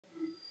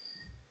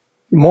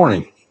Good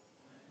morning.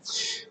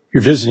 If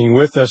you're visiting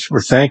with us, we're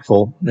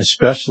thankful,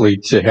 especially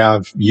to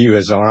have you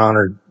as our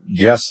honored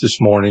guest this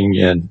morning,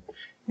 and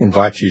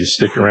invite you to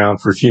stick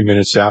around for a few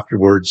minutes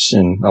afterwards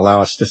and allow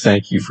us to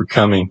thank you for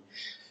coming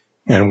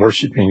and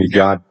worshiping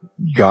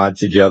God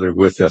together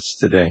with us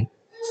today.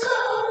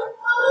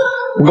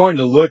 We're going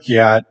to look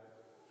at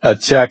a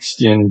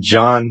text in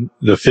John,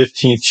 the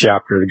 15th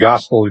chapter, the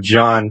Gospel of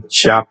John,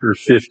 chapter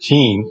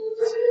 15.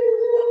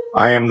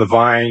 I am the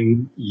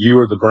vine, you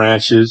are the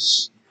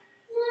branches.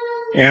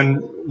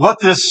 And what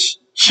this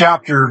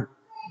chapter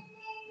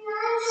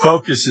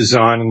focuses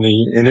on in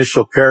the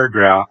initial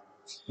paragraph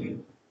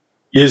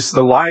is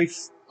the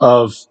life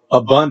of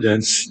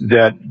abundance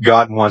that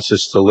God wants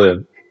us to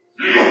live.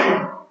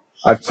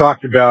 I've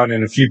talked about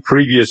in a few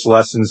previous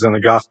lessons on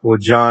the Gospel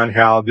of John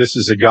how this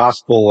is a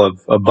gospel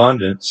of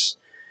abundance.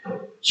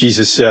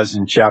 Jesus says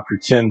in chapter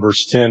 10,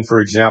 verse 10, for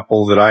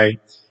example, that I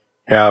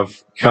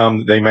have come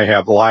that they may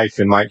have life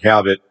and might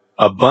have it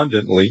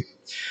abundantly.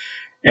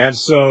 And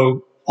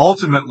so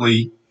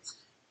ultimately,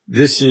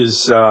 this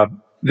is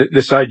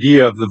this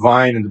idea of the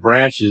vine and the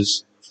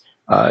branches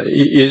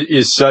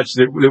is such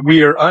that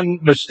we are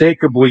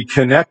unmistakably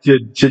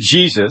connected to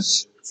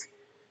Jesus.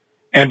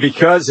 And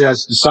because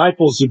as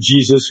disciples of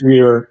Jesus,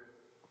 we are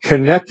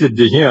connected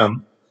to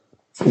Him,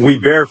 we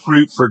bear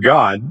fruit for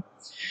God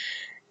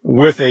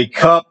with a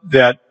cup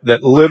that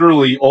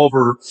literally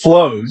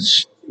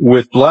overflows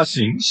with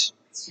blessings.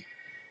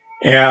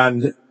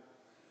 And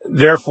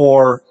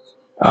therefore,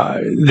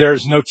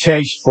 there's no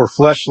taste for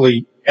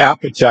fleshly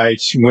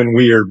appetites when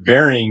we are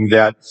bearing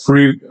that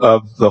fruit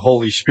of the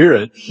Holy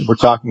Spirit we're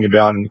talking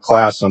about in the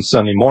class on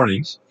Sunday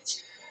mornings.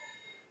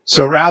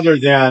 So rather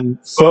than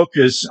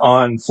focus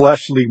on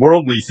fleshly,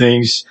 worldly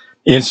things,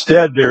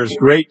 instead there's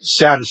great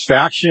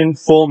satisfaction,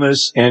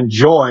 fullness, and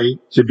joy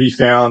to be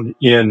found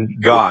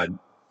in God.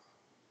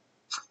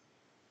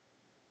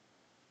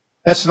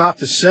 That's not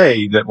to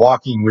say that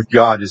walking with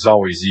God is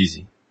always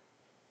easy.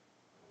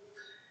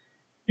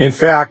 In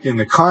fact, in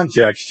the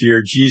context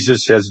here,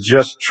 Jesus has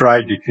just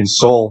tried to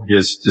console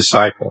His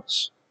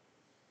disciples.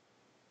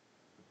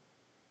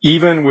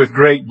 Even with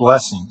great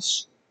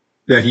blessings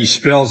that He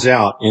spells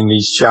out in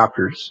these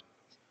chapters,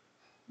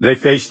 they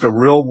faced a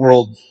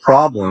real-world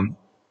problem.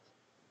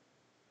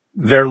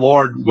 Their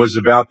Lord was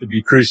about to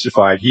be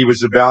crucified. He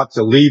was about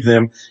to leave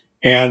them,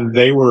 and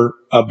they were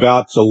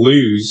about to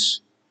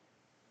lose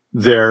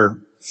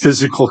their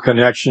physical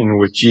connection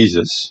with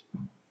Jesus.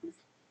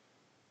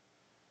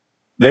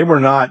 They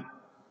were not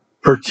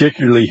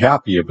particularly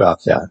happy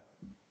about that.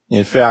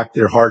 In fact,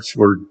 their hearts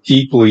were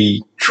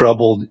deeply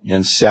troubled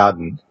and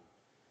saddened.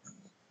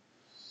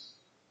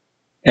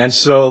 And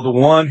so the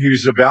one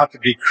who's about to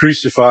be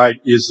crucified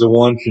is the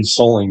one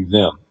consoling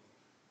them.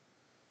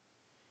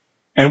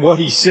 And what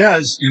He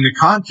says in the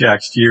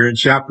context here in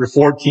chapter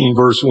 14,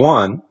 verse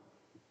 1,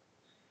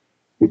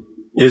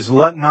 is,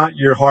 "Let not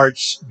your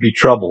hearts be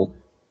troubled.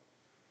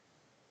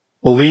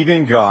 Believe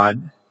in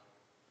God.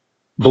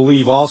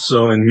 Believe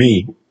also in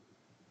me."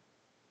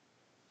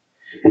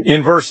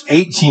 In verse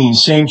 18,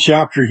 same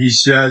chapter, He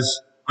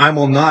says, "I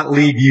will not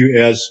leave you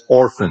as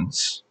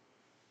orphans."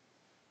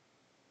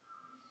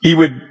 He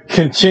would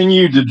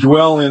continue to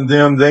dwell in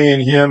them, they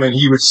in Him, and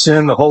He would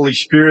send the Holy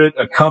Spirit,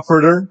 a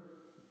comforter,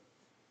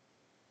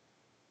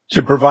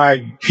 to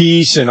provide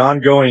peace and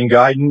ongoing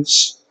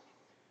guidance.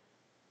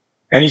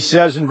 And He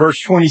says in verse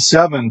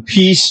 27,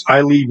 "Peace I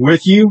leave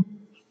with you,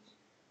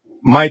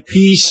 my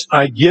peace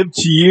I give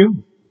to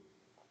you."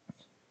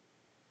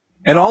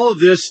 And all of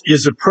this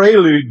is a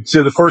prelude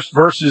to the first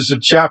verses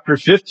of chapter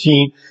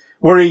 15,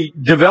 where He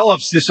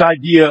develops this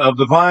idea of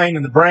the vine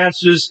and the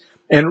branches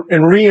and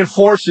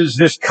reinforces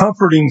this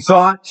comforting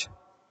thought.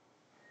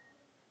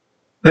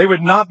 They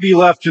would not be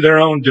left to their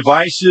own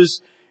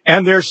devices,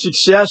 and their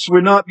success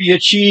would not be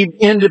achieved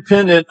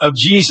independent of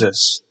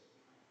Jesus.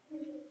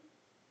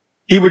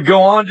 He would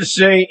go on to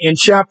say in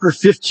chapter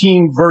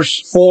 15, verse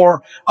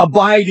 4,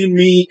 "Abide in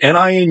me and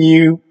I in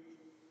you,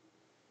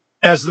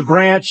 as the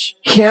branch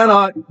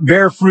cannot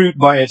bear fruit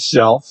by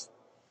itself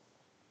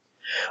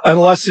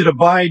unless it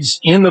abides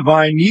in the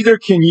vine, neither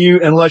can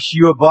you unless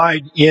you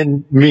abide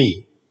in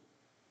me."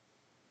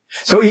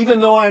 So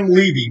even though I'm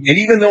leaving, and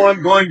even though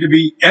I'm going to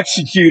be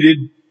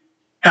executed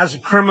as a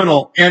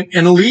criminal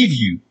and leave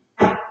you,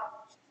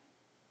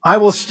 I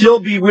will still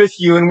be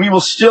with you, and we will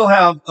still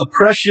have a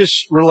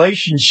precious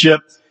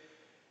relationship.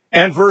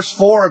 And verse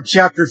 4 of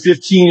chapter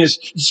 15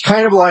 is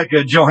kind of like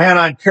a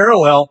Johannine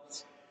parallel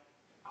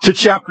to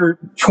chapter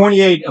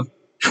 28 of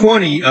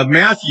 20 of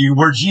Matthew,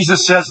 where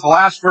Jesus says, the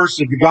last verse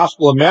of the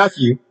Gospel of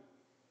Matthew,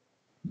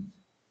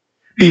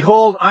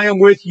 "Behold, I am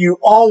with you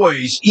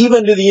always,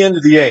 even to the end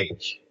of the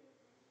age."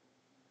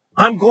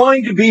 I'm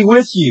going to be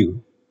with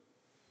you.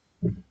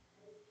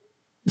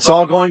 It's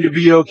all going to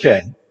be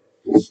okay.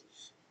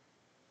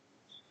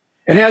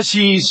 And as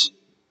He's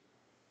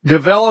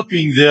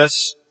developing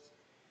this,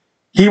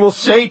 He will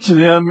say to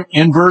them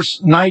in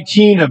verse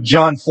 19 of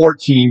John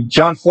 14,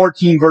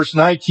 verse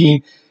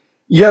 19,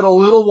 "Yet a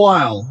little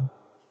while,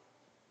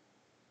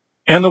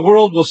 And the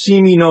world will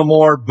see me no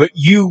more, but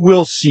you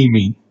will see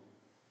me.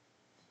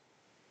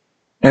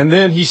 And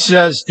then he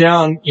says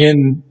down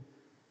in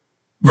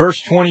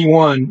verse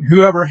 21,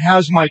 whoever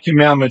has my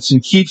commandments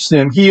and keeps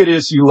them, he it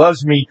is who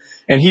loves me,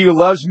 and he who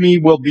loves me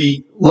will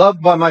be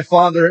loved by my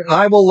Father, and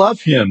I will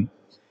love him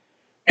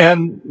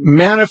and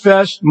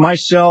manifest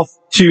myself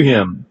to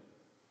him.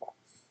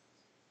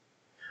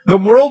 The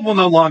world will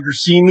no longer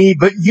see me,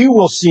 but you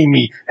will see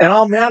me, and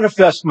I'll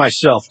manifest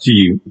myself to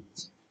you.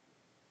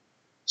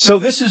 So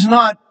this is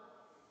not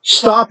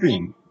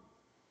stopping.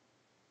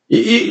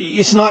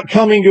 It's not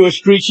coming to a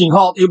screeching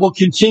halt. It will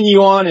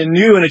continue on in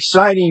new and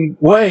exciting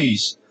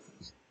ways.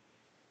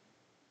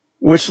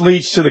 Which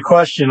leads to the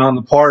question on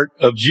the part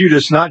of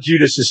Judas, not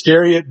Judas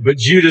Iscariot, but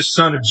Judas,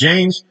 son of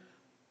James,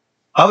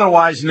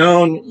 otherwise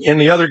known in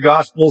the other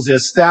Gospels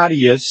as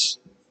Thaddeus.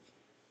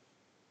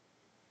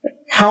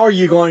 How are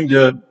you going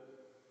to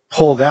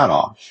pull that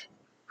off?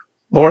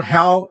 Lord,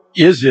 how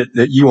is it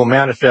that you will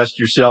manifest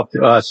yourself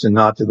to us and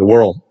not to the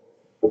world?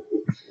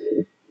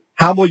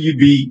 How will you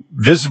be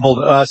visible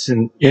to us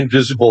and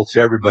invisible to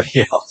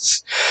everybody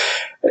else?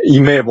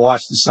 You may have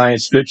watched a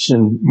science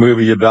fiction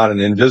movie about an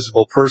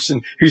invisible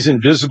person who's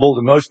invisible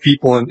to most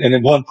people, and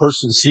then one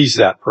person sees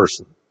that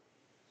person.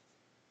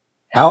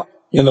 How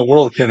in the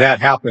world can that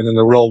happen in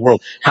the real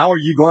world? How are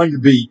you going to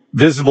be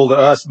visible to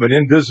us but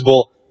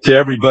invisible to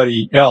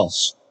everybody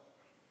else?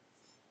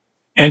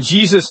 And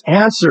Jesus'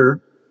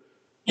 answer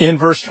in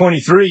verse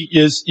 23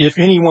 is, if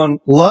anyone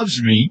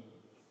loves me,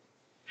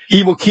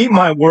 he will keep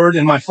my word,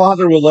 and my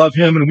Father will love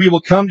him, and we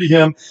will come to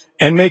him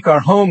and make our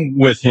home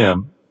with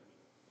him.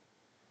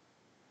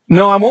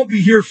 No, I won't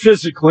be here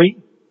physically.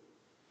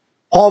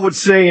 Paul would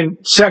say in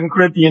 2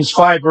 Corinthians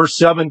 5, verse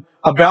 7,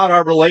 about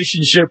our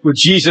relationship with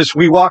Jesus,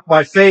 we walk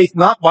by faith,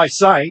 not by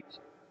sight.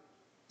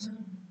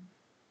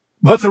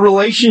 But the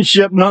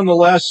relationship,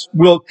 nonetheless,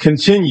 will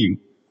continue.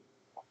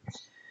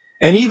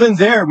 And even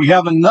there, we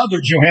have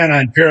another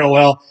Johannine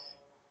parallel,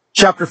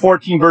 chapter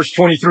 14, verse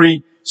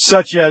 23,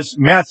 such as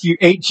Matthew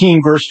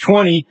 18, verse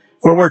 20,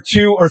 for where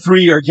 2 or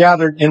 3 are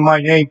gathered in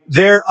my name,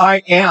 there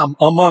I am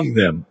among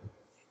them.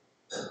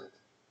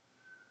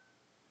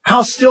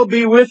 I'll still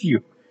be with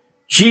you.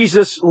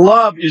 Jesus'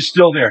 love is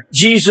still there.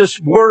 Jesus'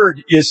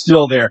 word is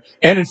still there.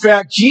 And in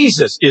fact,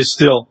 Jesus is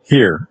still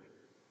here.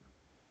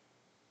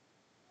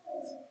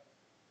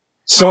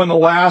 So in the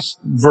last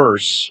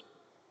verse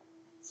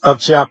of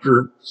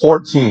chapter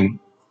 14,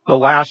 the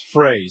last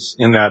phrase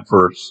in that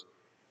verse,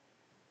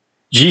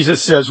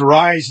 Jesus says,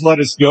 rise, let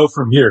us go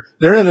from here.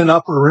 They're in an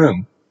upper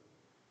room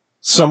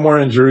somewhere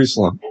in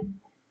Jerusalem.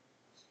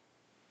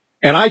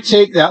 And I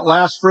take that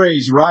last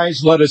phrase,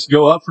 rise, let us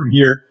go up from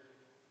here,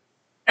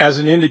 as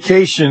an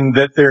indication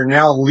that they're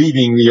now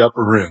leaving the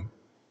upper room.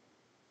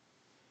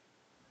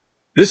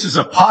 This is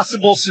a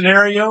possible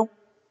scenario.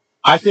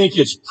 I think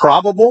it's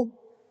probable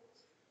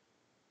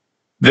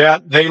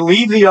that they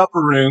leave the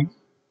upper room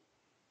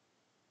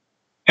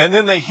and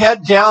then they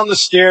head down the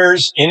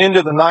stairs and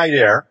into the night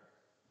air,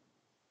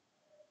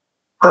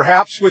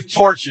 perhaps with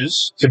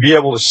torches to be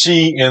able to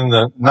see in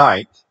the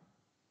night.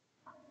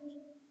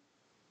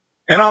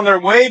 And on their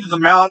way to the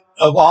Mount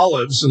of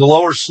Olives, in the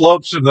lower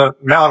slopes of the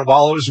Mount of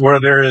Olives, where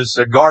there is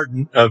a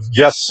garden of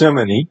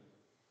Gethsemane,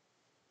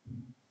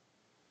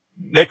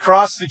 they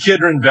cross the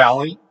Kidron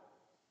Valley,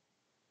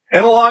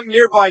 and along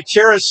nearby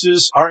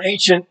terraces are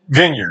ancient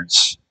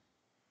vineyards.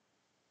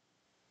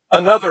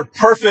 Another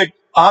perfect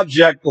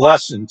object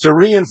lesson to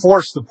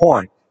reinforce the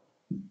point.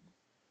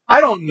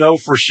 I don't know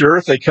for sure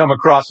if they come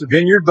across a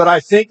vineyard, but I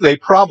think they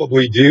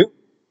probably do.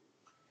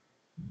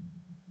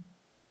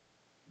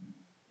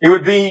 It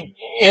would be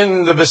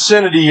in the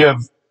vicinity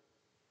of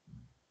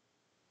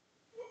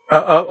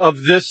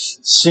this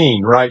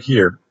scene right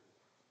here.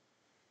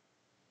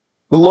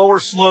 The lower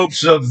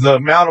slopes of the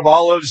Mount of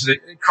Olives that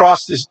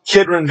cross this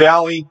Kidron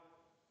Valley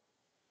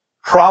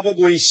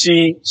probably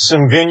see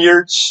some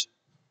vineyards,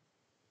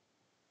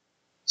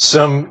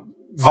 some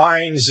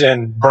vines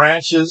and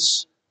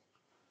branches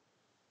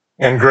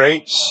and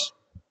grapes.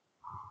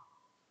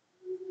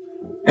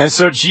 And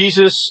so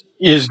Jesus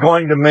is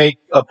going to make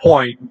a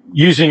point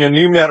using a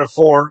new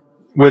metaphor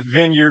with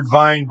vineyard,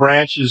 vine,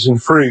 branches,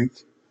 and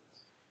fruit.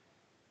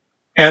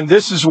 And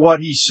this is what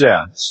he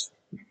says.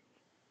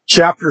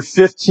 Chapter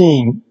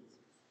 15,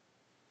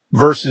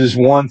 verses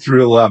 1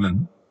 through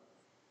 11.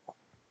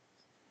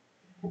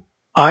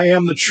 I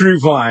am the true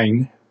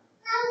vine,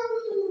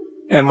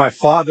 and my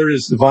Father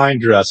is the vine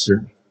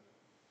dresser.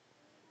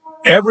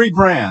 Every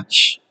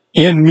branch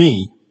in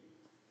me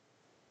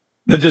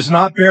that does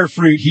not bear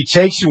fruit, he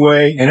takes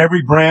away, and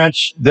every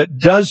branch that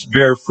does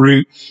bear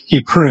fruit,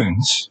 he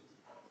prunes,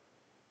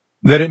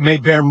 that it may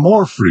bear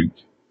more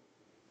fruit.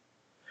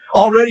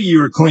 Already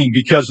you are clean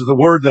because of the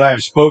word that I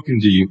have spoken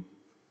to you.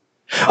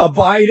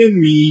 Abide in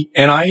me,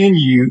 and I in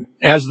you,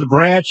 as the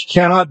branch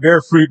cannot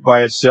bear fruit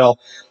by itself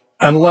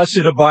unless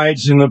it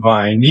abides in the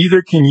vine.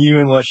 Neither can you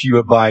unless you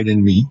abide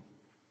in me.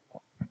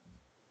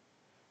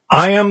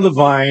 I am the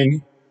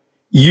vine,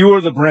 you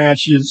are the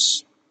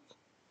branches.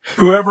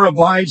 Whoever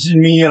abides in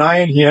me and I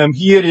in him,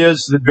 he it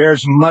is that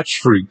bears much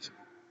fruit.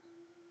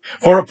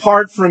 For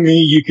apart from me,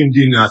 you can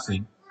do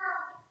nothing.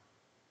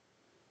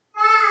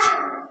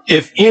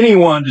 If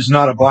anyone does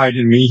not abide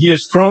in me, he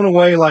is thrown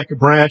away like a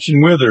branch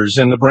and withers,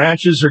 and the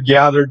branches are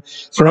gathered,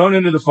 thrown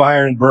into the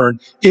fire and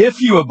burned.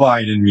 If you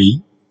abide in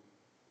me,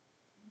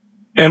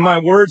 and my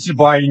words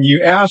abide in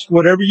you, ask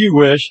whatever you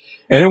wish,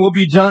 and it will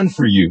be done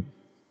for you.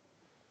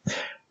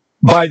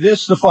 By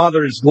this the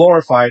Father is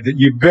glorified, that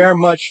you bear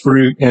much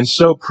fruit, and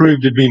so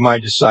prove to be my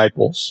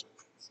disciples.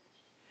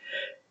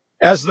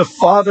 As the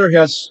Father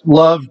has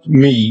loved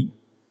me,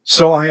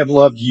 so I have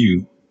loved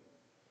you.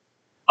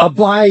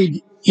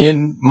 Abide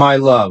in my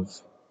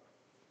love.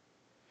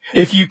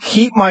 If you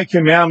keep my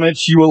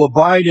commandments, you will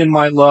abide in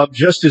my love,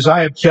 just as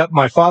I have kept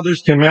my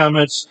Father's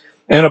commandments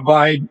and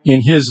abide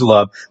in his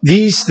love.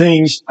 These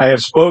things I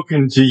have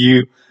spoken to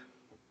you,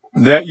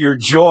 that your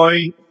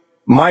joy,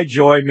 my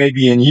joy, may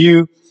be in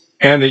you,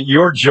 and that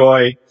your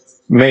joy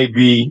may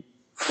be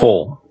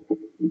full.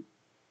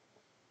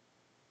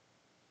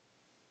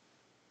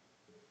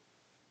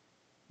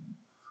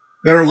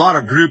 There are a lot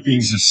of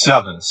groupings of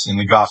sevens in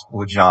the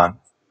Gospel of John.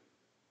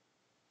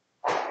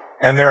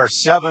 And there are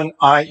 7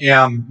 I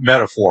am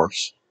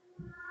metaphors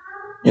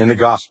in the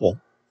Gospel.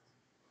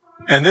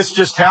 And this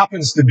just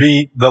happens to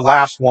be the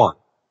last one,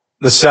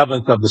 the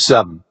 7th of the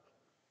 7.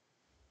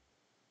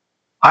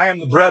 I am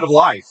the bread of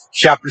life,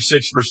 chapter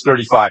 6, verse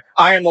 35.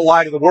 I am the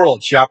light of the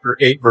world, chapter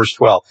 8, verse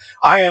 12.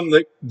 I am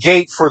the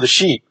gate for the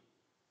sheep,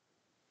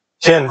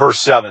 10, verse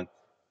 7.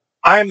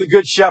 I am the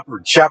good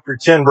shepherd, chapter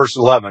 10, verse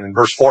 11 and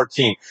verse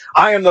 14.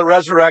 I am the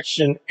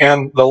resurrection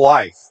and the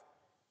life,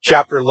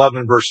 chapter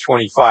 11, verse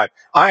 25.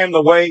 I am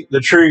the way, the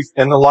truth,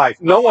 and the life.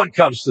 No one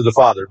comes to the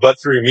Father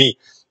but through me,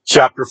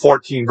 chapter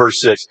 14,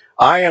 verse 6.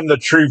 I am the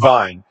true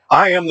vine.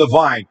 I am the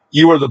vine.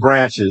 You are the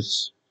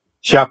branches,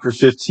 chapter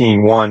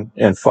 15, 1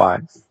 and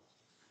 5.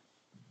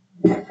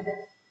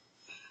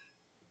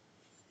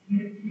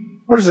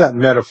 What does that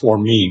metaphor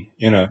mean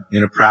in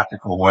a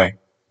practical way?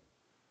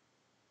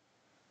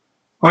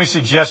 Let me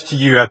suggest to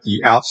you at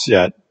the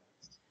outset,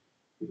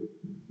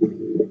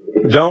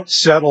 don't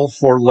settle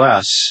for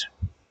less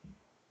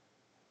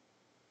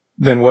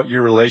than what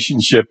your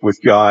relationship with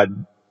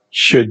God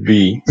should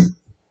be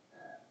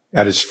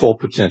at its full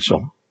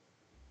potential.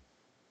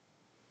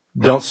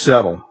 Don't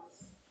settle.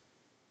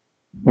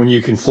 When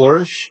you can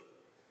flourish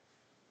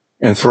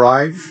and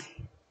thrive,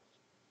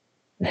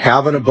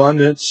 have an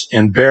abundance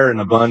and bear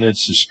an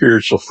abundance of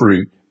spiritual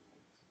fruit.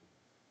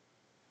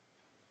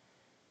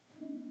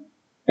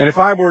 And if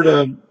I were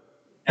to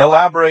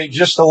elaborate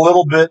just a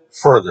little bit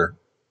further,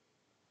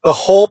 the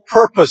whole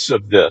purpose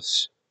of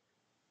this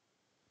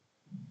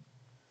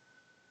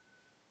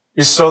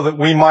is so that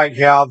we might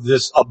have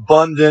this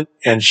abundant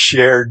and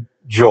shared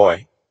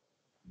joy.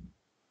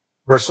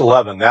 Verse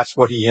 11, that's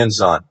what he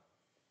ends on.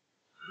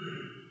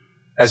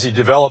 As he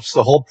develops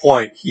the whole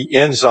point, he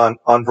ends on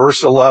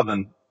verse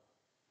 11,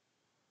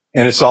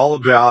 and it's all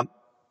about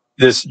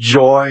this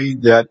joy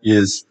that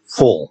is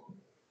full.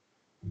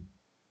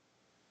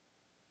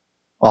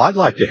 Well, I'd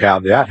like to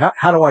have that.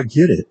 How do I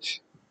get it?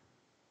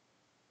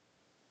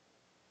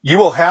 You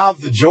will have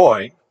the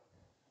joy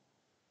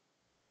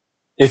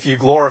if you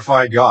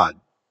glorify God,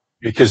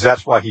 because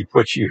that's why he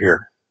put you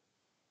here.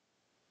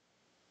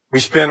 We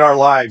spend our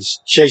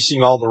lives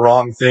chasing all the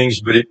wrong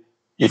things, but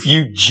if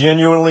you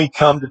genuinely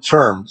come to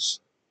terms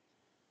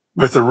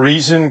with the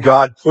reason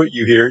God put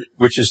you here,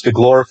 which is to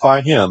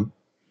glorify him,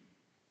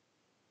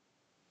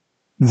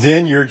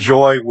 then your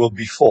joy will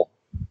be full.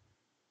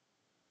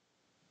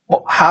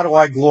 Well, how do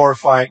I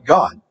glorify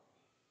God?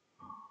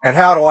 And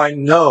how do I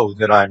know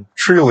that I'm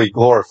truly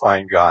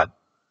glorifying God?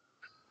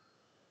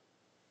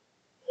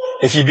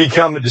 If you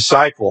become a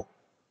disciple,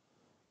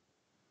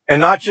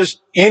 and not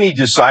just any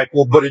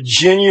disciple, but a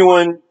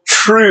genuine,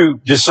 true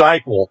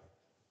disciple,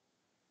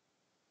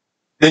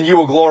 then you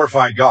will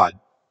glorify God.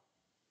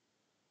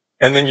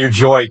 And then your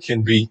joy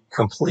can be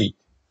complete.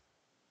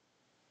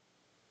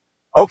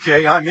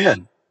 Okay, I'm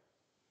in.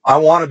 I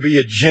want to be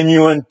a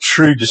genuine,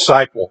 true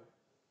disciple.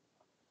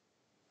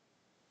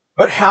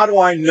 But how do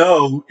I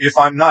know if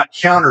I'm not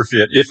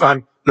counterfeit, if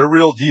I'm the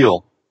real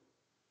deal?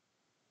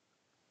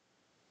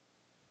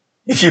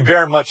 If you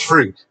bear much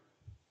fruit,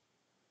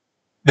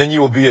 then you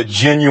will be a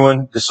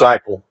genuine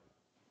disciple.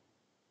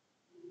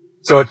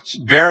 So it's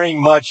bearing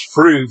much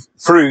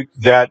fruit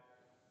that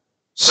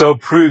so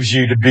proves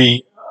you to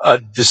be a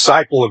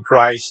disciple of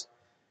Christ,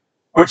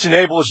 which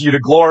enables you to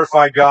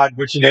glorify God,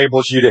 which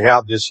enables you to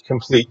have this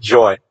complete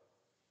joy.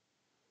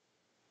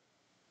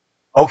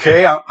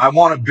 Okay, I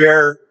want to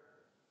bear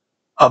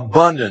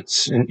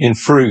abundance in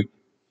fruit.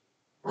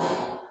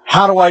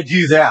 How do I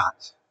do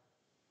that?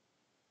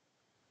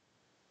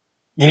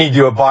 You need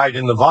to abide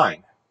in the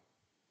vine.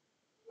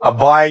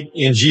 Abide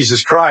in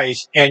Jesus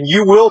Christ, and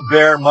you will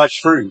bear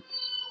much fruit.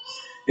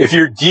 If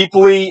you're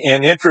deeply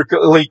and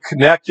intricately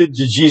connected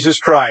to Jesus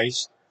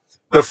Christ,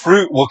 the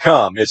fruit will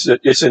come. It's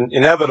an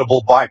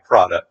inevitable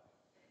byproduct.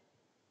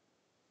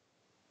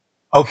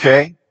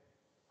 Okay,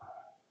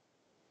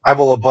 I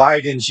will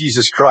abide in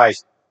Jesus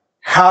Christ.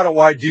 How do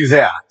I do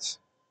that?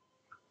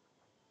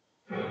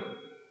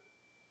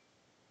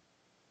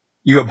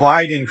 You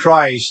abide in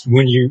Christ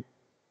when you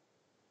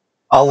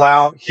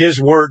allow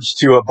His words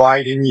to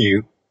abide in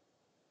you,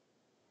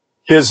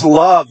 His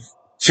love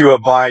to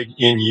abide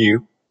in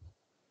you,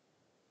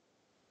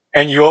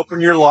 and you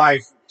open your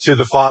life to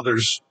the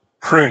Father's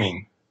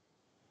pruning.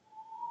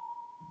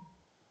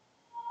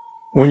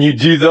 When you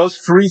do those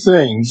three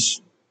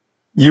things,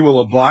 you will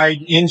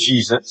abide in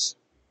Jesus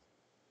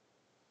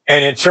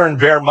and in turn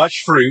bear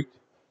much fruit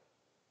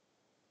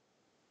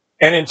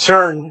and in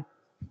turn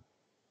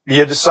be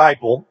a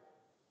disciple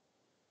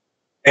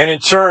and in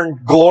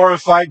turn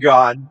glorify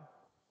God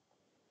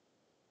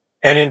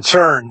and in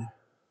turn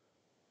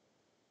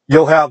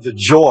you'll have the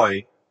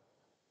joy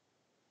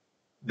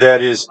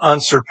that is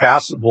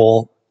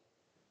unsurpassable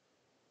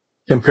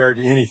compared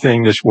to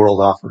anything this world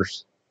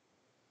offers.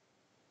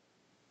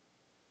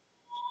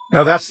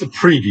 Now that's the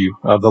preview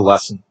of the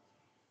lesson.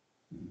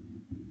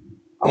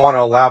 I want to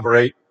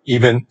elaborate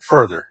even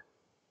further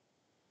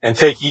and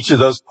take each of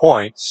those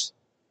points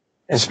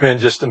and spend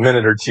just a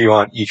minute or two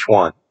on each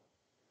one.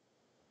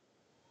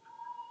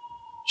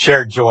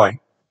 Shared joy.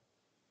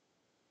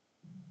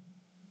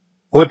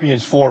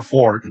 Philippians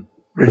 4:4.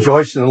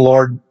 Rejoice in the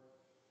Lord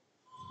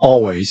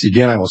always.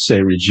 Again, I will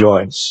say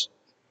rejoice.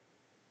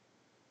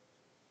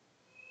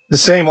 The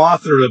same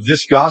author of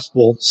this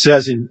gospel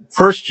says in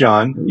 1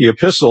 John, the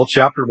epistle,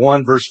 chapter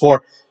 1, verse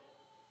 4,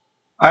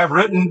 I have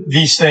written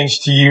these things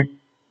to you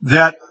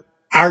that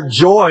our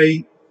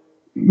joy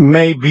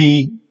may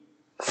be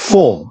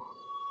full.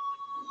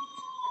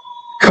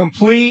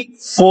 Complete,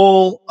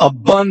 full,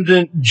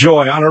 abundant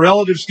joy. On a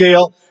relative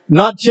scale,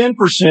 not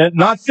 10%,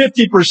 not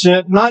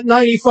 50%, not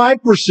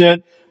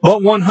 95%,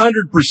 but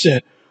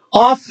 100%.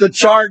 Off the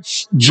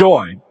charts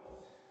joy.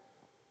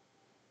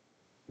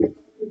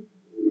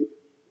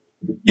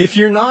 If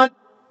you're not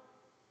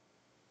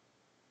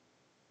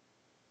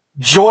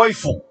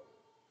joyful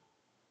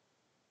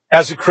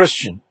as a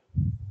Christian,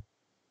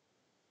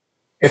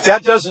 if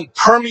that doesn't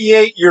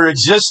permeate your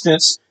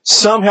existence,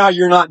 somehow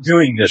you're not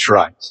doing this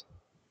right.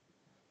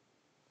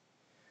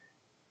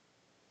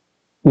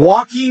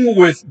 Walking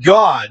with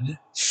God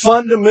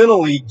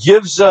fundamentally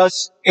gives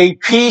us a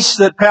peace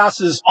that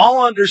passes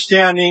all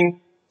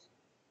understanding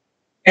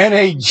and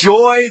a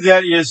joy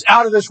that is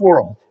out of this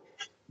world.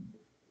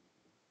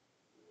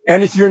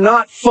 And if you're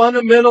not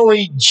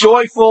fundamentally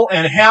joyful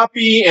and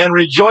happy and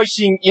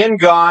rejoicing in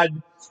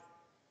God,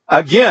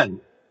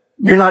 again,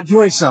 you're not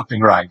doing something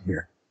right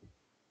here.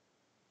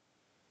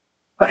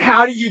 But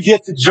how do you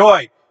get the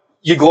joy?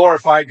 You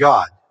glorify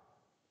God.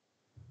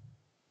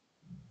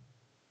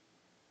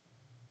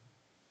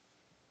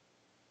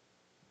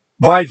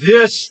 By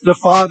this the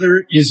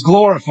Father is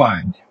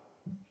glorified.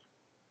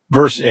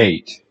 Verse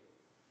 8.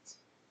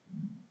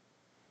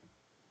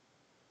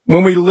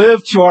 When we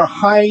live to our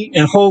high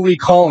and holy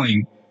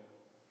calling,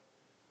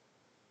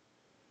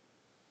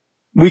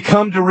 we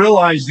come to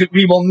realize that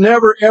we will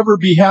never ever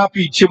be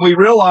happy till we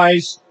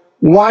realize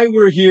why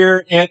we're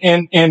here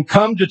and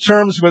come to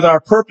terms with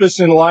our purpose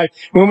in life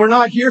when we're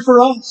not here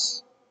for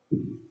us.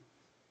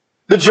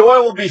 The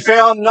joy will be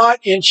found not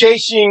in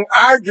chasing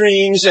our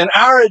dreams and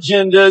our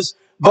agendas,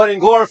 but in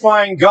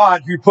glorifying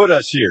God who put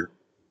us here.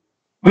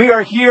 We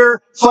are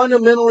here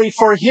fundamentally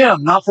for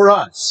Him, not for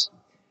us.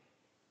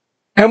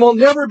 And we'll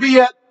never be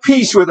at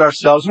peace with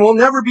ourselves, and we'll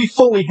never be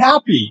fully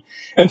happy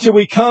until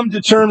we come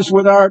to terms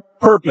with our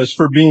purpose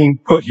for being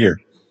put here.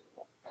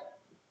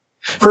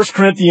 1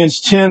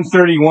 Corinthians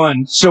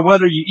 10:31, so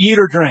whether you eat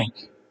or drink,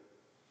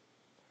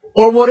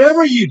 or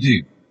whatever you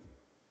do,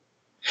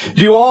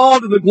 do all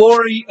to the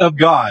glory of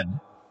God.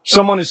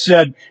 Someone has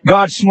said,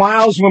 God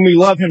smiles when we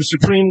love Him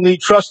supremely,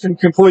 trust Him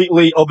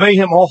completely, obey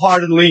Him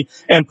wholeheartedly,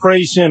 and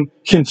praise Him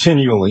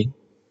continually.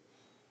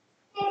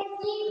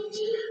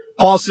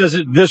 Paul says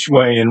it this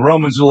way in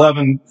Romans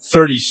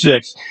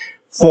 11:36,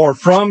 for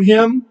from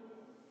Him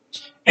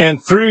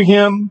and through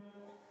Him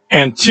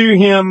and to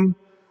Him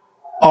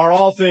are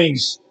all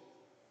things.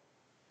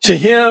 To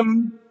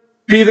Him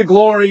be the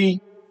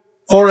glory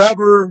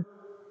forever.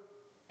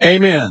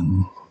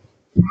 Amen.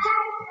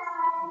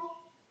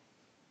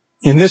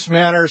 In this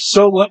manner,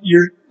 so let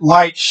your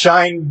light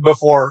shine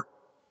before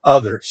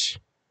others,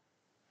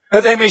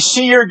 that they may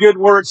see your good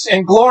works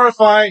and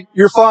glorify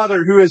your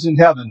Father who is in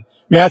heaven.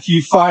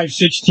 Matthew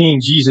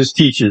 5:16, Jesus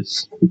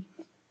teaches.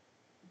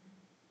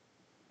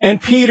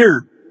 And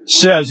Peter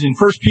says in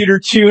 1 Peter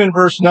 2 and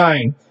verse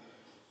 9,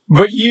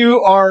 but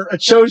you are a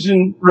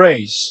chosen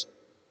race,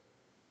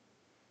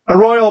 a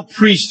royal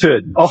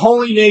priesthood, a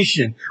holy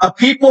nation, a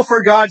people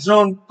for God's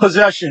own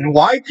possession.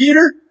 Why,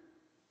 Peter?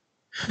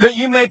 That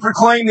you may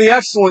proclaim the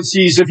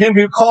excellencies of Him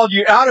who called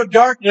you out of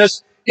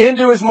darkness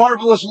into His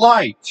marvelous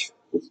light.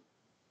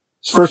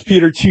 It's 1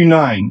 Peter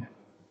 2:9.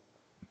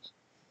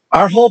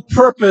 Our whole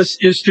purpose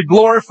is to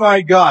glorify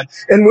God.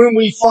 And when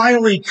we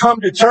finally come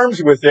to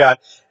terms with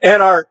that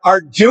and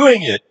are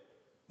doing it,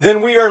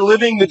 then we are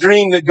living the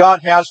dream that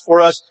God has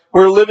for us.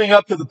 We're living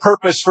up to the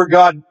purpose for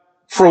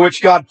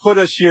which God put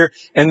us here,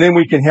 and then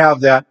we can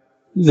have that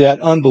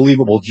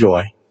unbelievable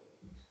joy.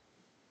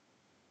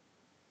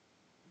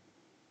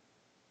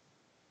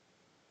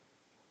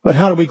 But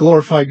how do we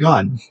glorify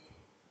God?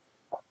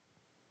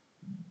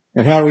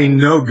 And how do we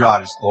know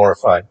God is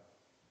glorified?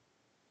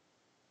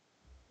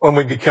 When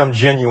we become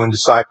genuine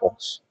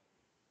disciples.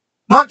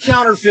 Not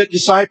counterfeit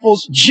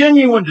disciples,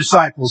 genuine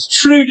disciples,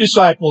 true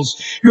disciples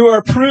who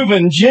are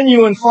proven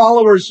genuine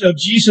followers of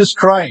Jesus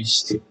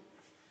Christ.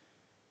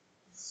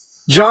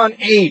 John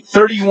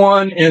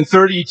 8:31 and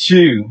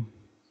 32.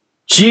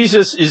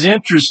 Jesus is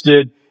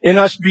interested in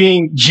us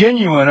being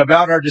genuine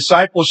about our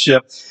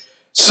discipleship.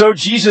 So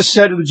Jesus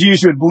said to the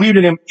Jews who had believed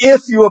in him,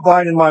 if you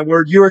abide in my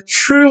word, you are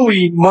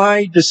truly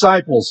my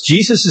disciples.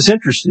 Jesus is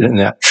interested in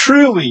that.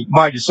 Truly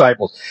my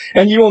disciples.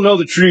 And you will know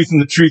the truth,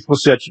 and the truth will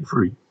set you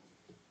free.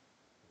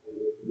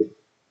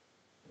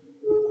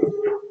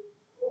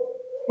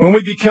 When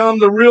we become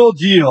the real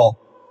deal,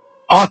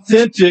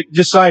 authentic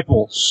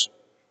disciples.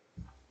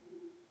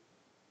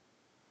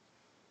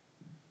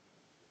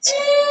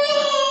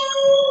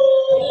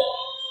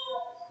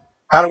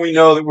 How do we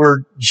know that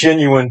we're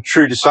genuine,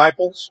 true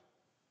disciples?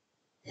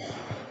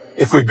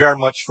 If we bear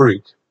much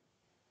fruit.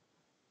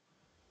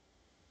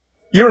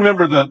 You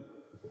remember the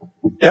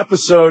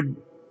episode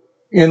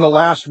in the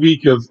last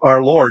week of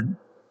our Lord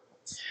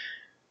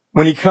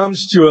when he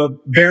comes to a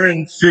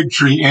barren fig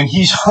tree and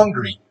he's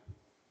hungry.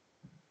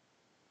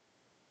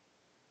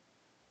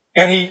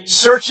 And he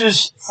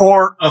searches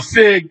for a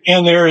fig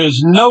and there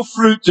is no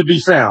fruit to be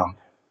found.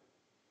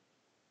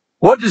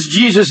 What does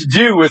Jesus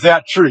do with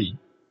that tree?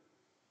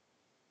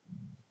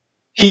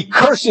 He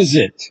curses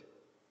it.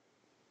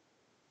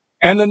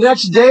 And the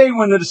next day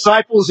when the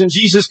disciples and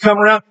Jesus come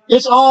around,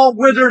 it's all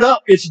withered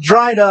up. It's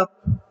dried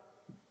up.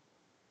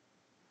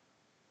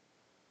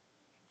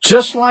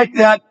 Just like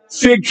that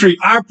fig tree,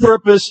 our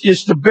purpose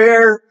is to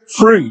bear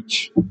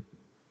fruit.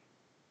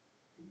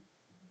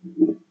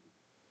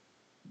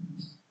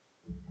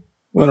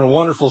 In a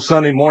wonderful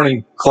Sunday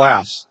morning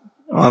class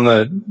on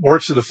the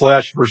works of the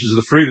flesh versus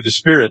the fruit of the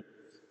Spirit,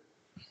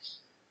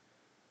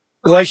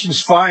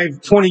 Galatians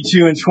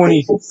 5:22 and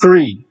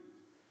 23.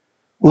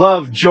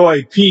 Love,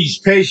 joy, peace,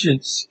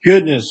 patience,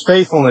 goodness,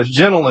 faithfulness,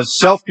 gentleness,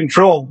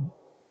 self-control.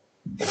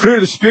 Fruit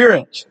of the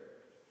Spirit.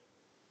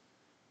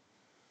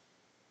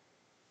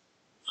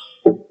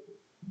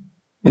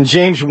 In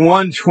James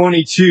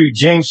 1:22,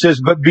 James says,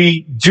 but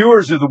be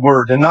doers of the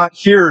word and not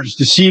hearers,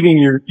 deceiving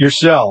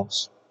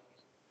yourselves.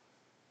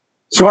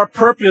 So our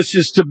purpose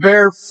is to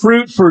bear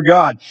fruit for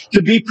God,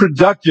 to be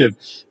productive,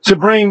 to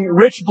bring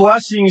rich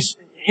blessings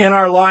in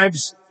our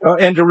lives,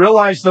 and to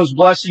realize those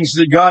blessings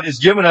that God has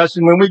given us.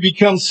 And when we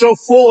become so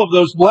full of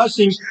those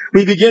blessings,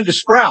 we begin to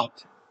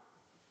sprout.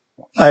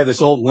 I have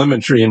this old lemon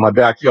tree in my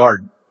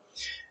backyard,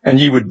 and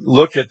you would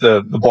look at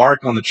the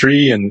bark on the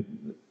tree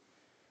and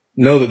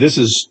know that this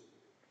is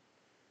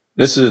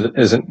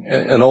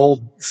an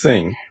old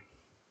thing.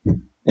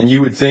 And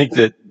you would think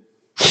that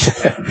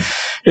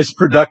its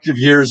productive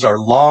years are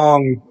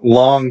long,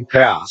 long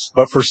past.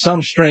 But for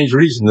some strange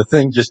reason, the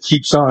thing just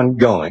keeps on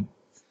going.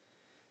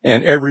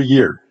 And every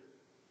year,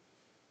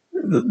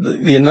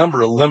 the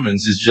number of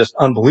lemons is just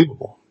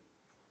unbelievable.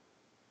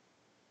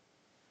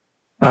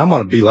 I'm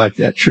going to be like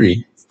that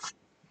tree.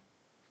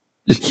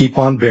 Just keep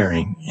on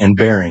bearing and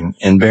bearing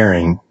and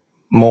bearing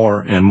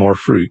more and more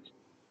fruit.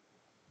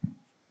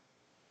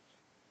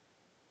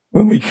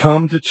 When we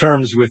come to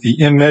terms with the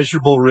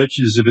immeasurable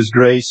riches of his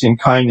grace and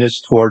kindness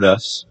toward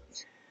us,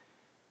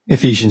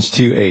 Ephesians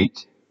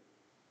 2:8.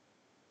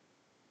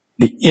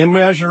 The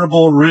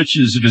immeasurable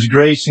riches of his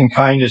grace and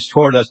kindness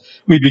toward us,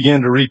 we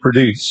begin to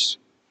reproduce.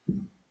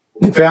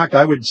 In fact,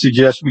 I would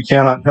suggest we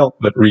cannot help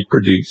but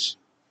reproduce.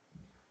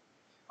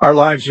 Our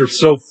lives are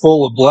so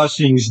full of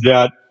blessings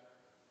that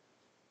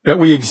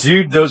we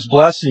exude those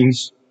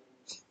blessings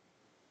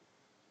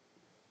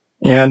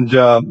and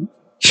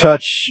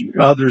touch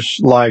others'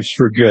 lives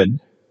for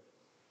good.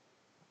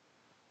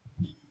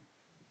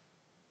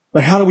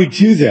 But how do we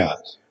do that?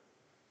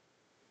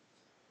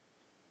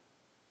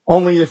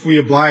 Only if we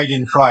abide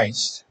in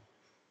Christ.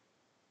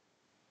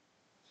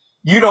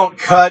 You don't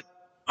cut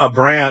a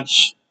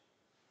branch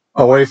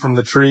away from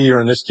the tree, or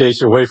in this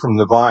case, away from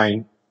the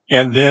vine,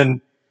 and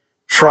then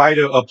try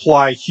to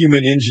apply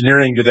human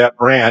engineering to that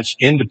branch,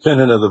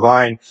 independent of the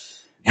vine,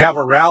 have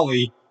a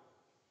rally.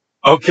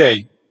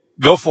 Okay,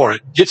 go for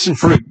it. Get some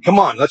fruit. Come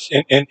on, let's,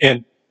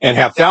 and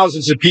have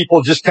thousands of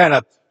people just kind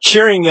of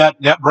cheering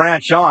that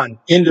branch on,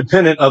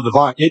 independent of the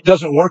vine. It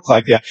doesn't work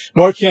like that.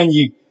 Nor can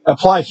you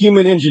apply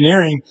human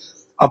engineering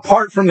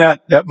apart from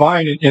that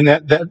vine, and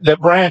that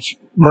branch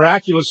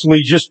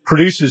miraculously just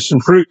produces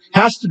some fruit.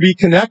 Has to be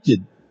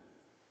connected.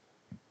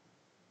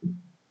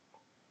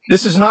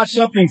 This is not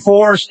something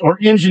forced or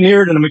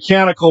engineered in a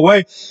mechanical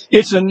way.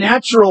 It's a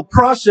natural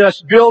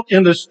process built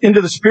into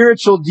the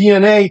spiritual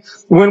DNA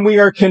when we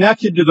are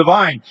connected to the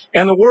vine.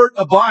 And the word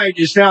abide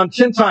is found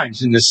 10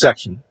 times in this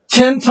section.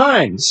 10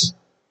 times.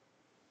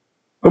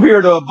 We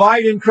are to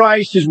abide in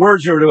Christ. His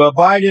words are to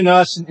abide in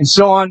us, and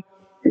so on.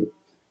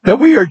 That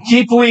we are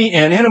deeply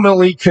and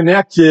intimately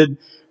connected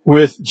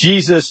with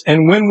Jesus.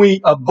 And when we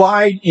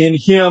abide in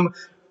him,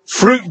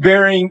 fruit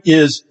bearing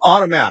is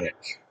automatic.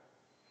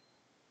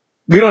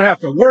 We don't have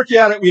to work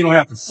at it. We don't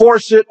have to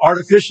force it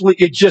artificially.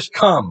 It just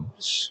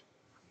comes.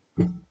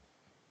 It's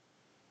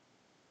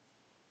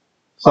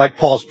like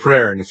Paul's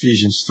prayer in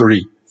Ephesians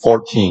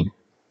 3:14,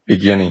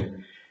 beginning.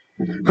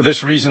 For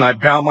this reason, I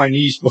bow my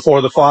knees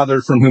before the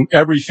Father, from whom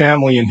every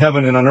family in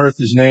heaven and on earth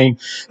is named,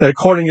 that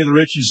according to the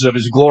riches of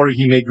his glory,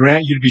 he may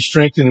grant you to be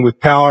strengthened with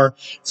power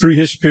through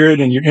his Spirit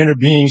in your inner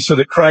being, so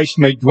that Christ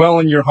may dwell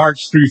in your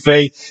hearts through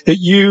faith, that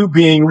you,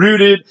 being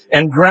rooted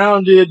and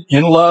grounded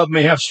in love,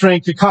 may have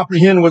strength to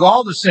comprehend with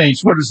all the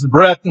saints what is the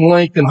breadth and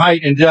length and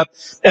height and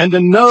depth, and to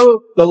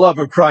know the love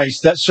of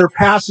Christ that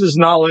surpasses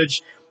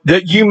knowledge,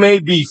 that you may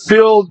be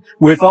filled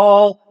with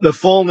all the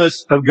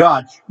fullness of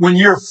God. When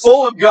you're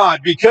full of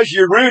God, because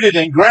you're rooted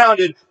and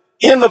grounded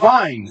in the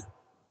vine,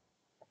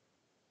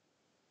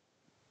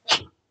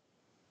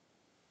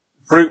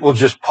 fruit will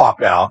just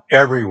pop out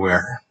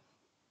everywhere.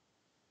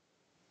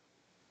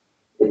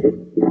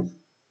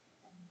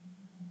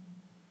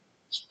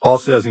 Paul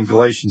says in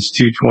Galatians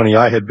 2:20,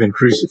 I have been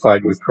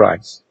crucified with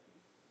Christ.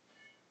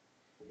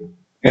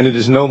 And it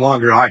is no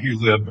longer I who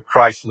live, but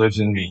Christ lives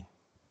in me.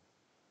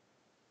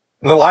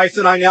 In the life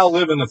that I now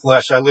live in the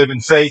flesh, I live in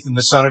faith in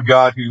the Son of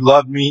God who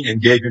loved me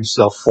and gave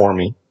himself for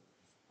me.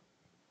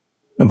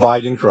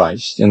 Abide in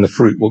Christ, and the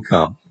fruit will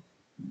come.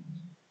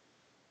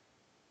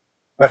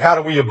 But how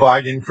do we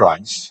abide in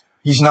Christ?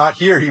 He's not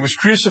here. He was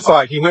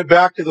crucified. He went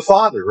back to the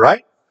Father,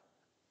 right?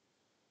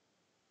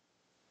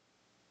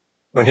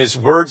 When his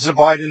words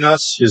abide in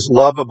us, his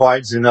love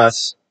abides in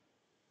us,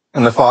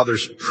 and the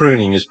Father's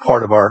pruning is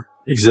part of our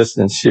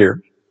existence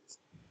here,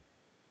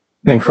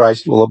 then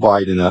Christ will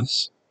abide in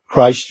us.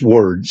 Christ's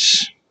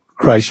words,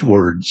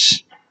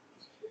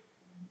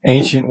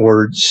 ancient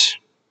words,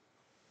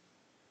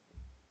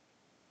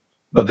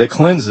 but they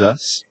cleanse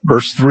us.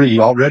 Verse 3,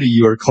 already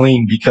you are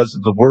clean because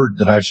of the word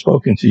that I've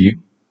spoken to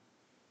you.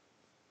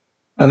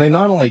 And they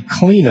not only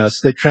clean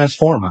us, they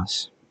transform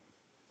us.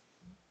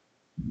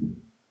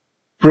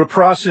 Through a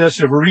process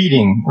of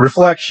reading,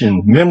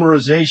 reflection,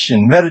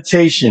 memorization,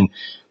 meditation,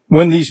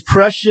 when these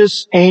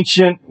precious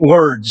ancient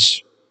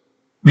words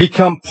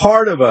become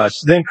part of us,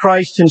 then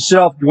Christ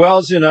himself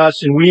dwells in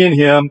us and we in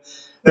him.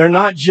 They're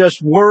not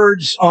just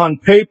words on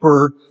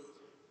paper,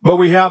 but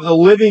we have the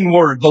living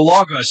word, the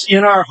Logos,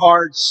 in our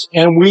hearts,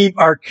 and we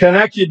are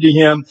connected to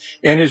him,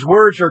 and his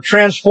words are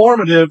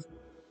transformative.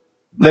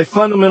 They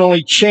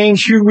fundamentally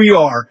change who we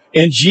are,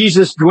 and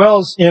Jesus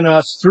dwells in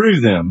us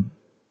through them.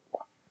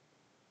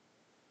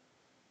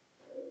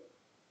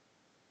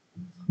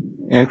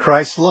 And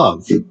Christ's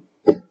love.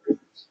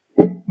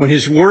 When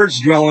his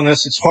words dwell in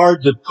us, it's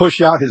hard to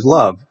push out his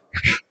love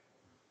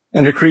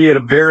and to create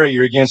a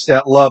barrier against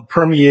that love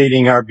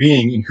permeating our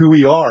being and who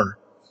we are.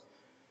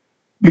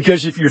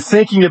 Because if you're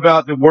thinking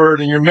about the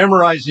word and you're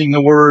memorizing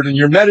the word and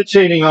you're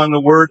meditating on the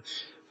word,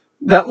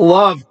 that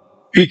love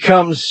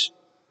becomes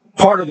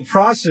part of the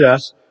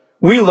process.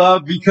 We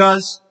love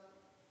because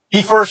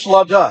he first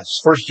loved us.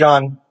 1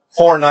 John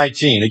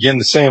 4:19. Again,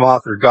 the same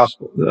author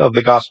of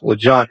the Gospel of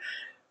John.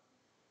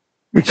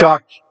 We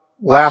talked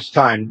last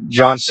time,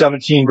 John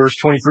 17, verse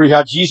 23,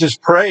 how Jesus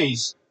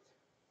prays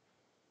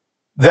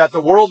that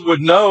the world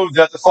would know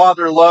that the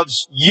Father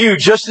loves you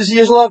just as he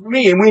has loved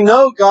me. And we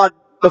know God,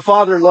 the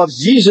Father,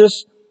 loves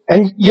Jesus,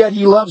 and yet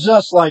he loves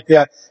us like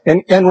that.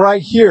 And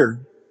right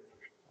here,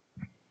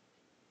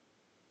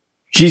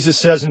 Jesus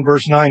says in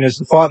verse 9, as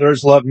the Father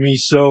has loved me,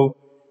 so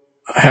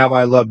have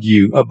I loved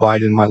you.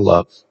 Abide in my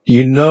love. Do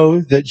you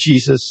know that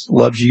Jesus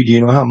loves you? Do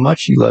you know how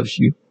much he loves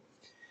you?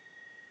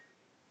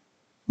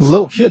 The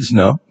little kids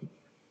know.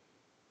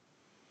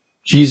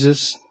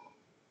 Jesus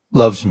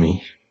loves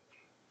me.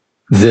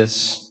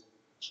 This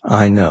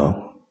I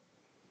know,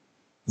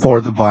 for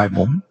the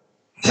Bible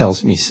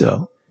tells me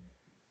so.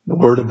 The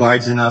word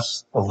abides in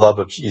us. The love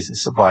of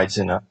Jesus abides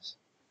in us.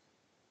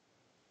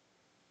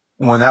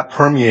 And when that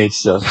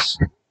permeates us,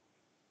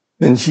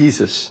 then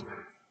Jesus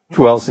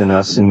dwells in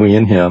us and we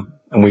in him,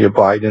 and we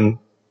abide in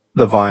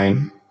the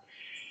vine.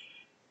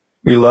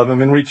 We love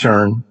him in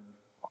return,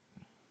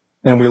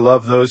 and we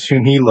love those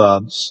whom he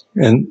loves.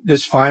 And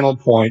this final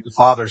point, the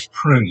Father's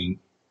pruning.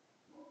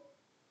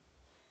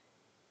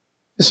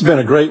 This has been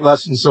a great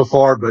lesson so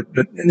far, but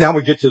now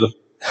we get to the,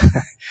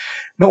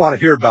 don't want to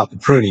hear about the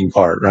pruning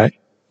part, right?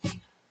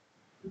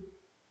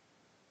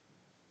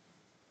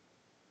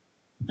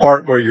 The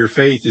part where your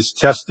faith is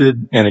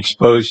tested and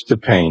exposed to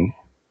pain.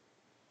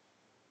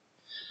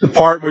 The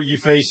part where you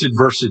face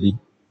adversity.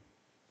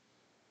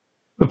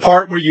 The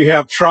part where you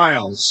have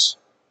trials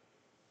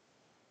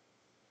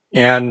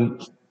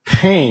and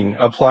pain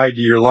applied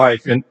to your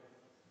life. And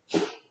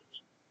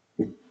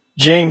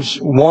James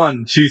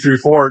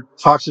 1:2-4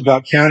 talks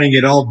about counting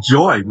it all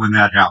joy when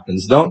that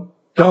happens. Don't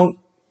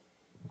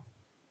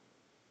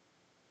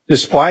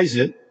despise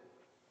it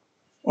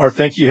or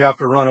think you have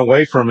to run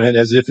away from it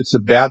as if it's a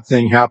bad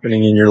thing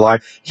happening in your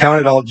life. Count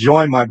it all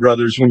joy, my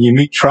brothers, when you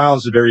meet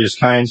trials of various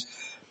kinds,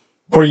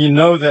 for you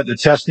know that the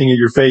testing of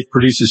your faith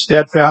produces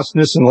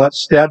steadfastness, and let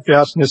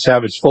steadfastness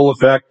have its full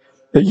effect,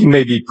 that you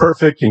may be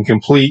perfect and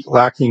complete,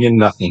 lacking in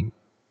nothing.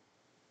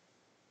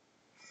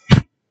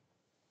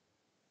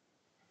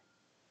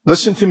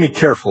 Listen to me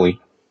carefully.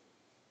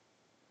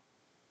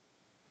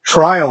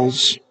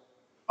 Trials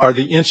are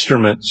the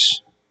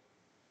instruments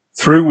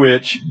through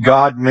which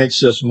God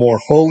makes us more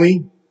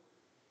holy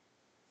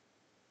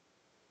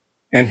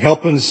and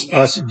helps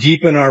us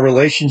deepen our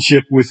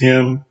relationship with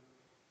Him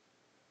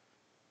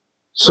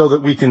so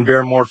that we can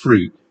bear more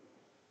fruit.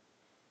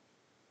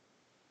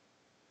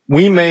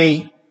 We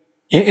may,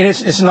 and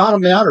it's not a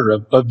matter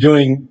of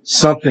doing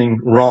something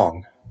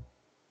wrong.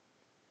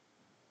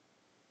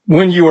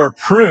 When you are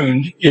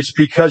pruned, it's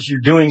because you're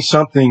doing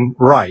something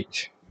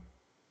right.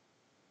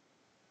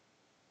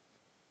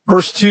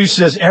 Verse 2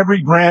 says,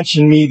 every branch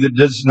in me that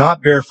does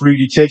not bear fruit,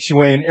 He takes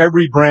away, and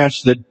every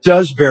branch that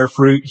does bear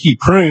fruit, He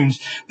prunes,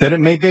 that it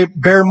may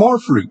bear more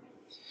fruit.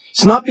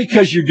 It's not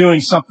because you're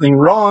doing something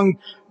wrong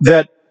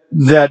that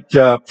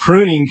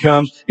pruning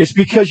comes. It's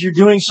because you're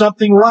doing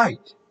something right.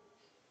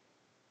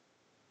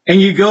 And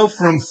you go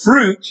from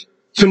fruit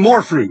to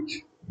more fruit.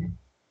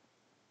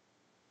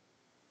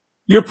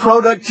 Your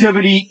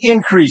productivity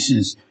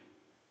increases.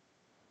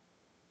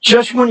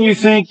 Just when you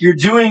think you're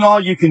doing all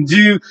you can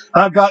do,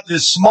 I've got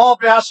this small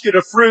basket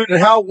of fruit and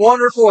how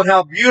wonderful and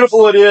how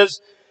beautiful it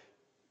is.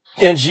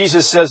 And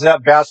Jesus says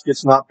that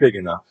basket's not big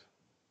enough.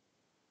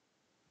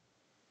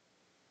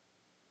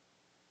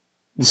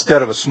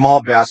 Instead of a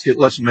small basket,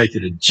 let's make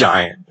it a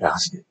giant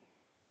basket.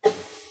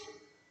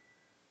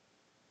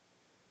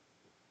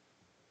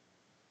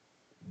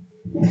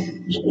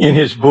 In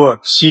his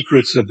book,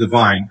 Secrets of the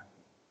Vine,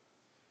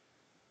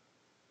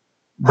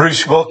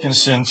 Bruce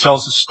Wilkinson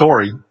tells a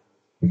story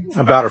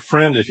about a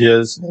friend of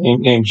his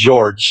named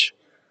George.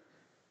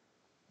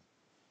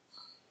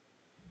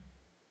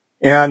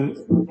 And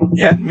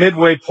at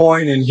midway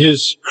point in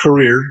his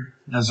career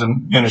as a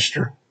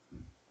minister,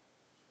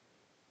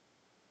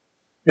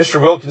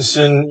 Mr.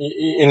 Wilkinson,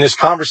 in this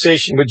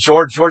conversation with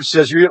George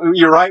says,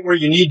 you're right where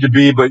you need to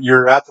be, but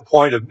you're at the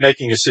point of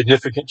making a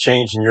significant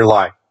change in your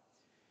life.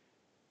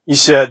 He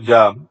said,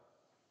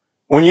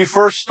 when you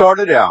first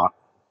started out,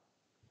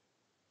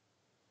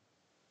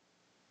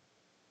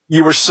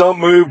 you were so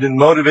moved and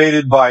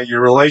motivated by your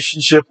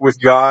relationship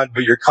with God,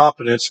 but your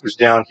confidence was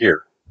down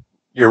here.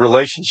 Your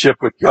relationship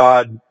with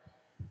God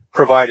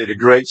provided a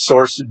great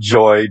source of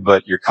joy,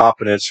 but your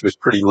confidence was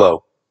pretty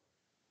low.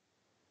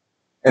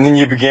 And then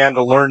you began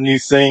to learn new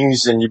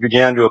things and you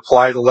began to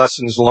apply the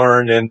lessons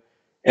learned,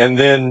 and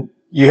then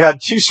you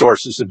had two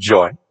sources of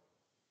joy.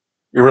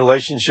 Your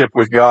relationship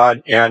with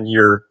God and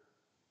your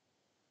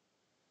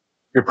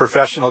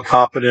professional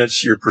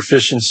competence, your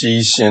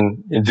proficiencies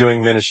in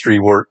doing ministry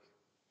work.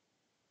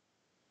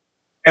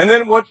 And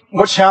then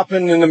what's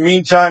happened in the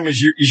meantime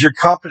is your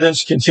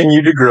competence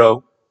continued to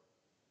grow.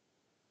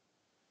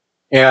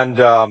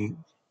 And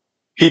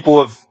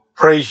people have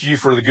praised you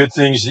for the good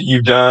things that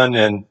you've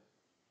done.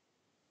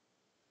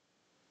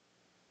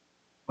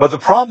 But the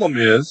problem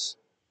is,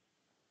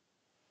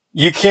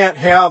 you can't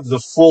have the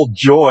full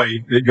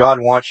joy that God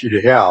wants you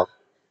to have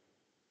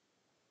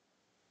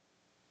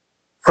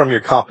from your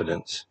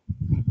competence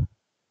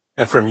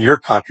and from your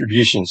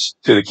contributions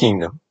to the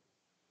kingdom.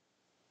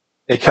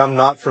 They come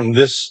not from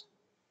this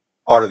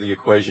part of the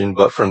equation,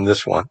 but from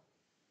this one.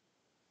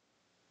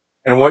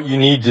 And what you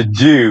need to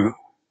do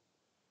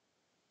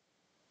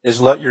is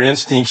let your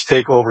instincts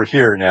take over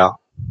here now.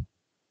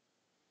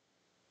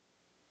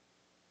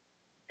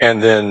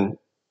 And then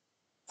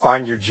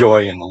find your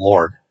joy in the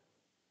Lord.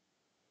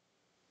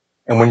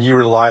 And when you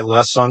rely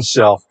less on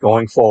self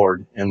going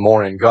forward and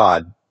more in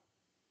God,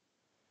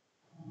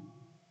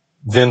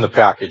 then the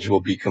package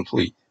will be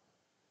complete.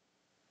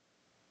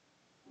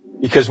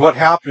 Because what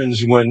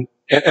happens when,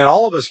 and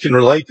all of us can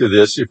relate to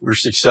this if we're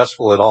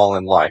successful at all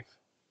in life.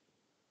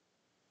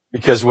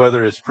 Because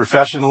whether it's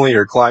professionally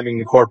or climbing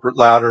the corporate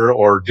ladder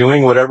or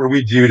doing whatever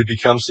we do to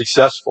become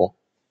successful,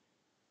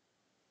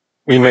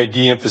 we may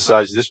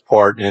de-emphasize this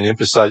part and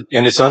emphasize,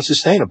 and it's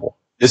unsustainable.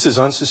 This is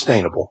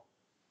unsustainable.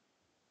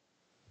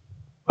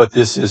 But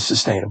this is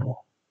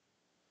sustainable.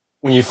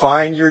 When you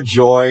find your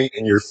joy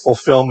and your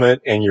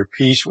fulfillment and your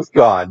peace with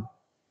God,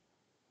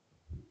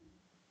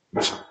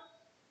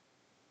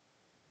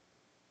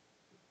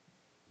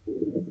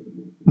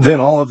 then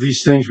all of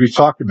these things we've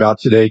talked about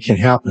today can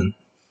happen.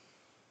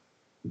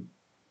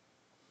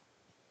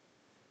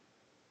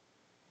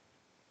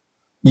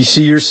 You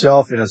see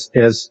yourself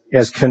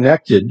as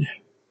connected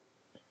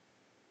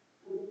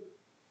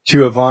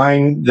to a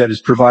vine that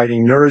is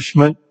providing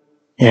nourishment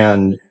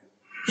and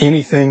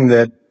anything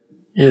that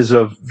is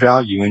of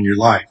value in your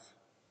life.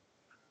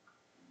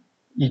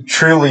 You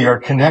truly are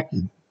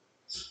connected.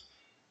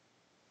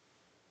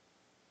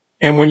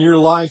 And when your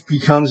life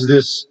becomes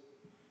this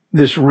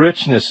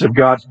richness of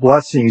God's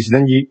blessings,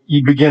 then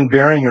you begin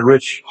bearing a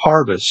rich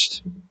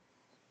harvest.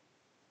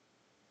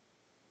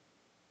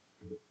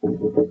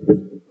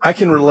 I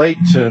can relate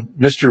to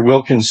Mr.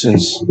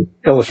 Wilkinson's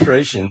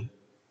illustration.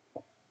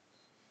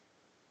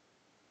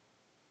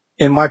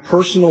 In my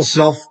personal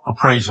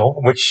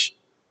self-appraisal, which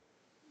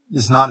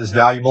is not as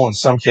valuable in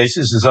some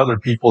cases as other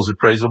people's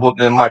appraisal,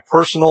 but in my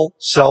personal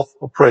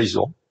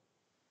self-appraisal,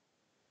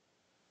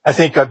 I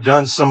think I've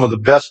done some of the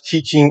best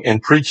teaching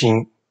and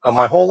preaching of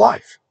my whole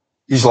life,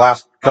 these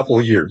last couple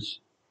of years.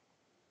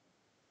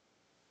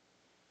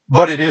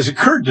 But it has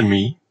occurred to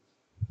me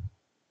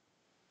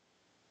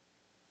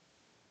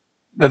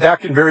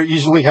that can very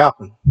easily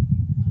happen.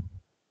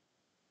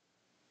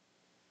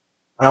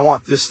 And I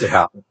want this to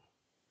happen.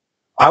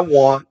 I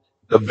want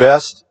the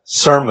best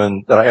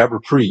sermon that I ever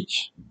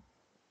preach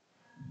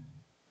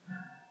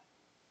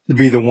to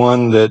be the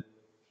one that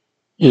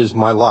is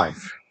my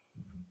life.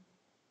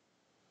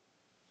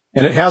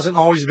 And it hasn't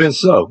always been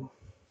so.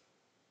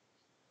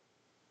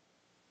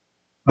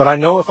 But I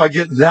know if I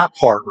get that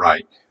part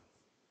right,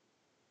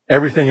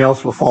 everything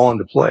else will fall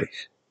into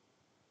place.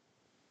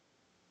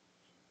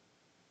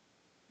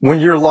 When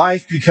your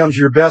life becomes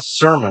your best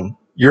sermon,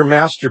 your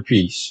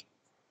masterpiece,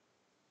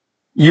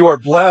 you are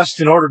blessed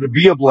in order to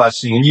be a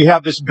blessing. And you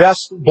have this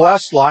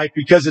blessed life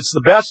because it's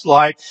the best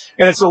life.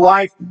 And it's a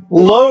life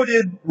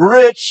loaded,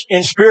 rich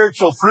in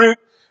spiritual fruit,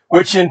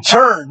 which in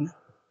turn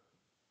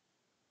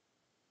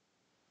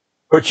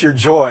puts your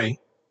joy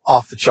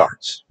off the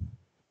charts.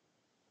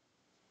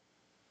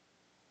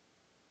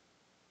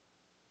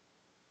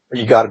 But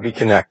you got to be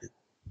connected.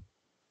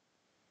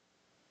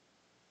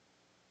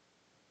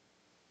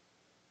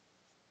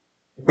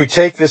 We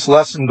take this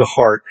lesson to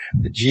heart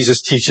that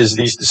Jesus teaches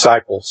these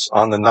disciples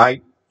on the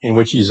night in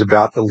which he's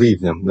about to leave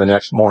them the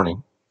next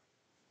morning.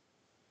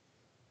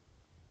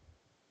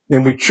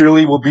 Then we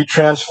truly will be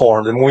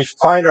transformed. And when we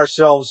find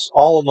ourselves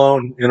all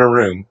alone in a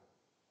room,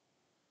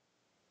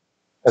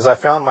 as I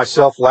found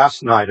myself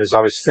last night as I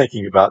was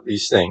thinking about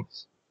these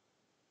things,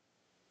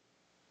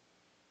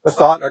 the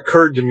thought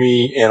occurred to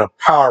me in a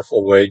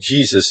powerful way: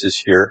 Jesus is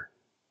here.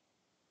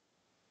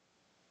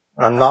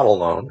 I'm not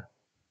alone.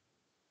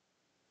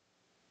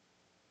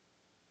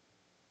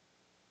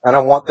 And I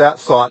want that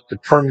thought to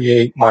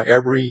permeate my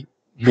every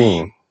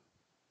being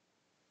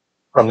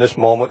from this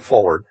moment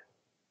forward.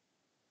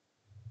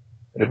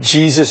 If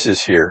Jesus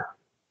is here,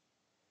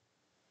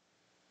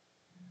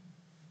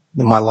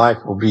 then my life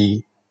will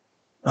be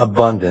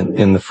abundant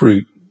in the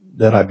fruit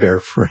that I bear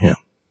for him.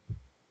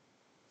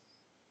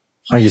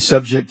 Are you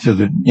subject to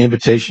the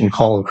invitation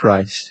call of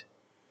Christ?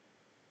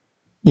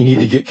 You need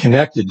to get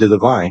connected to the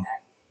vine.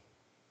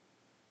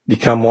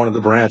 Become one of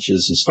the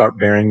branches and start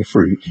bearing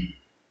fruit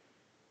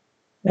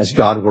as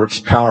God works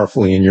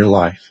powerfully in your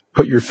life.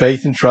 Put your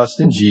faith and trust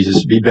in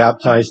Jesus, be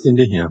baptized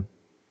into him,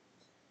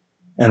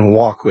 and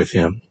walk with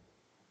him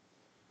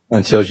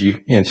until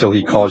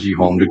he calls you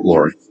home to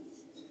glory.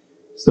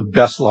 It's the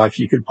best life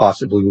you could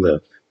possibly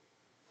live.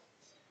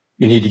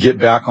 You need to get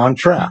back on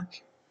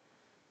track.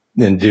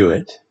 Then do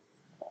it.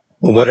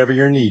 Whatever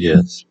your need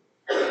is,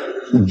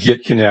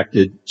 get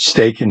connected,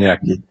 stay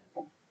connected,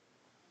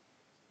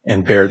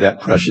 and bear that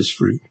precious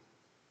fruit.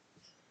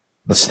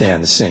 Let's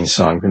stand and sing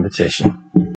Song of Invitation.